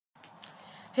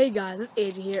Hey guys, it's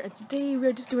AJ here, and today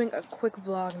we're just doing a quick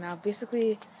vlog now.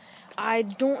 Basically, I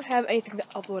don't have anything to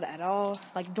upload at all.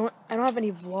 I don't have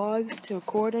any vlogs to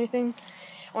record or anything.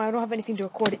 Or I don't have anything to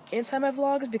record inside my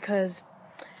vlogs because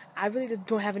I really just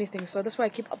don't have anything. So that's why I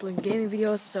keep uploading gaming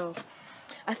videos. So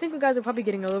I think you guys are probably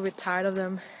getting a little bit tired of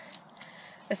them,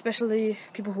 especially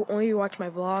people who only watch my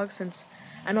vlogs, since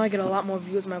I know I get a lot more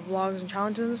views on my vlogs and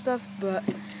challenges and stuff. But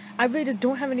I really just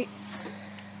don't have any.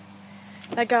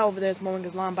 That guy over there is mowing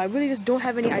his lawn, but I really just don't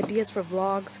have any ideas for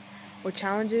vlogs or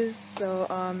challenges, so,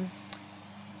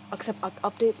 except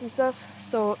updates and stuff.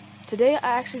 So, today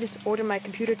I actually just ordered my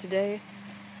computer today.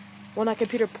 Well, not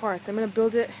computer parts. I'm gonna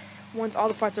build it once all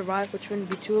the parts arrive, which wouldn't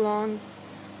be too long.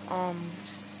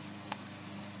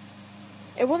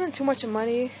 It wasn't too much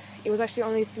money. It was actually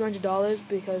only $300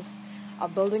 because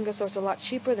I'm building it, so it's a lot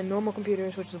cheaper than normal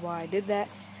computers, which is why I did that,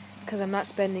 because I'm not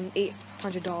spending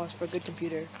 $800 for a good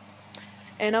computer.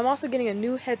 And I'm also getting a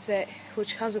new headset,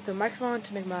 which comes with a microphone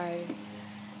to make my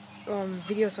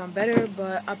video sound better.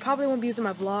 But I probably won't be using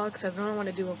my vlogs, as I don't want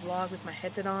to do a vlog with my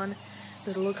headset on,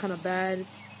 so it'll look kind of bad.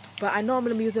 But I know I'm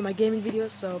going to be using my gaming videos,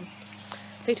 so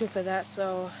stay tuned for that.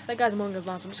 So that guy's mowing his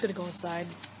lawn, so I'm just going to go inside.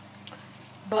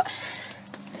 But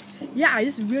yeah, I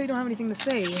just really don't have anything to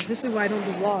say. This is why I don't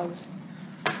do vlogs.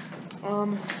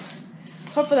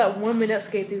 Sorry for that 1 minute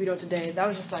Skate 3 video today. That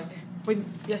was just like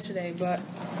yesterday, but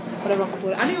whatever.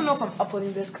 I don't even know if I'm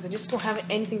uploading this because I just don't have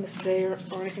anything to say or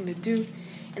anything to do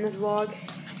in this vlog.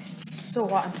 It's so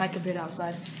hot and psycho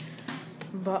outside.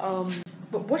 But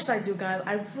what should I do, guys?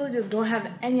 I really just don't have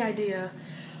any idea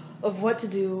of what to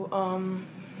do.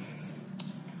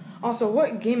 Also,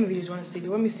 what gaming videos do you want to see? Do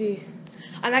you want me to see?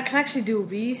 And I can actually do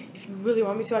Wii. If you really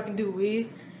want me to, I can do Wii.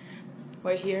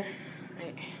 Right here.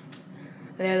 Right.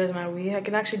 There's my Wii. I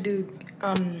can actually do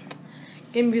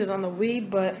gaming videos on the Wii,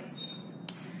 but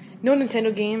no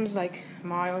Nintendo games like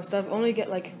Mario and stuff. Only get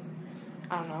like,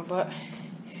 I don't know. But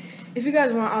if you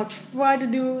guys want, I'll try to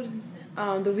do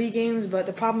the Wii games. But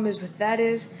the problem is with that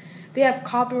is they have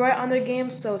copyright on their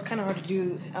games, so it's kind of hard to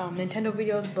do Nintendo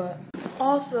videos. But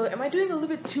also, am I doing a little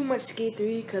bit too much Skate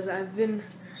 3? Because I've been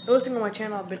noticing on my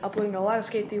channel, I've been uploading a lot of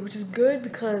Skate 3, which is good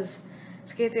because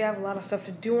Skate 3 I have a lot of stuff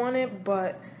to do on it.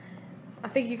 But I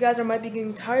think you guys might be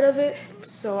getting tired of it,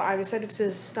 so I decided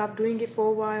to stop doing it for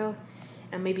a while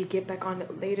and maybe get back on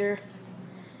it later.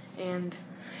 And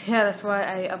yeah, that's why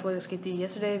I uploaded Skate 3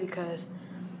 yesterday, because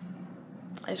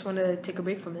I just wanted to take a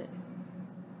break from it.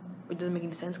 Which doesn't make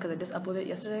any sense because I just uploaded it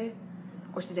yesterday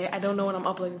or today. I don't know when I'm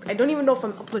uploading. I don't even know if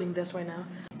I'm uploading this right now.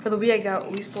 For the Wii, I got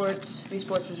Wii Sports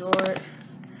Resort,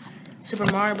 Super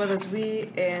Mario Bros.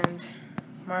 Wii, and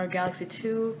Mario Galaxy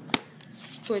 2,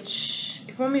 which,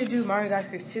 if you want me to do Mario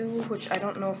Galaxy 2, which I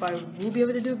don't know if I will be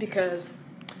able to do because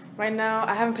right now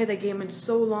I haven't played that game in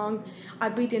so long. I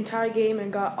beat the entire game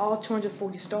and got all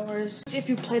 240 stars. If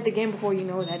you played the game before, you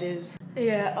know what that is.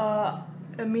 Yeah,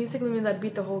 it basically means I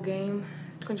beat the whole game.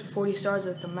 240 stars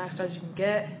is the max stars you can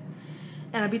get.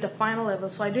 And I beat the final level,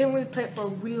 so I didn't really play it for a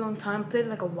really long time. I played it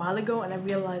like a while ago, and I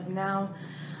realized now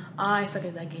I suck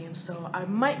at that game. So I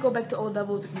might go back to old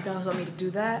levels if you guys want me to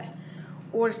do that.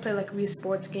 Or just play like Wii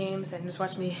Sports games and just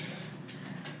watch me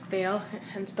fail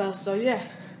and stuff. So yeah,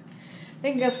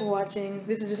 thank you guys for watching.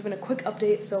 This has just been a quick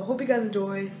update, so hope you guys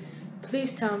enjoyed.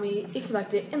 Please tell me if you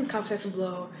liked it in the comment section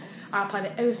below. I reply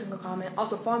to every single comment.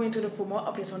 Also follow me on Twitter for more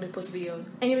updates when I post videos.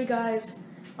 Anyway guys,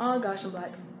 oh gosh, I'm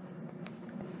black.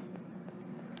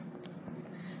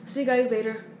 See you guys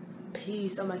later.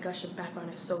 Peace. Oh my gosh, your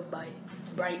background is so bright.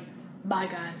 Bye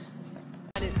guys.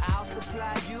 I'll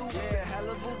supply you with a hell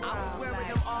of a I was wearing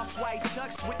them off-white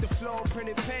chucks with the floor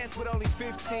printed pants with only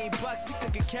 15 bucks. We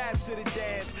took a cab to the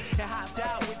dance and hopped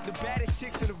out with the baddest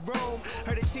chicks in the room.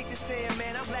 Heard the teacher saying,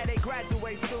 man, I'm glad they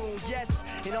graduate soon. Yes,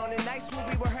 and on the nights when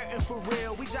we were hurting for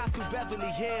real, we dropped through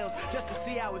Beverly Hills just to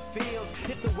see how it feels.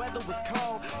 If the weather was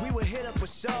cold, we would hit up a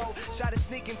show. Try to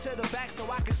sneak into the back so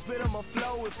I could spit on my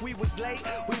flow. If we was late,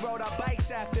 we rode our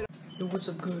bikes after. Yo, what's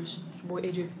up guys? It's your boy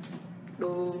AJ.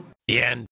 The end.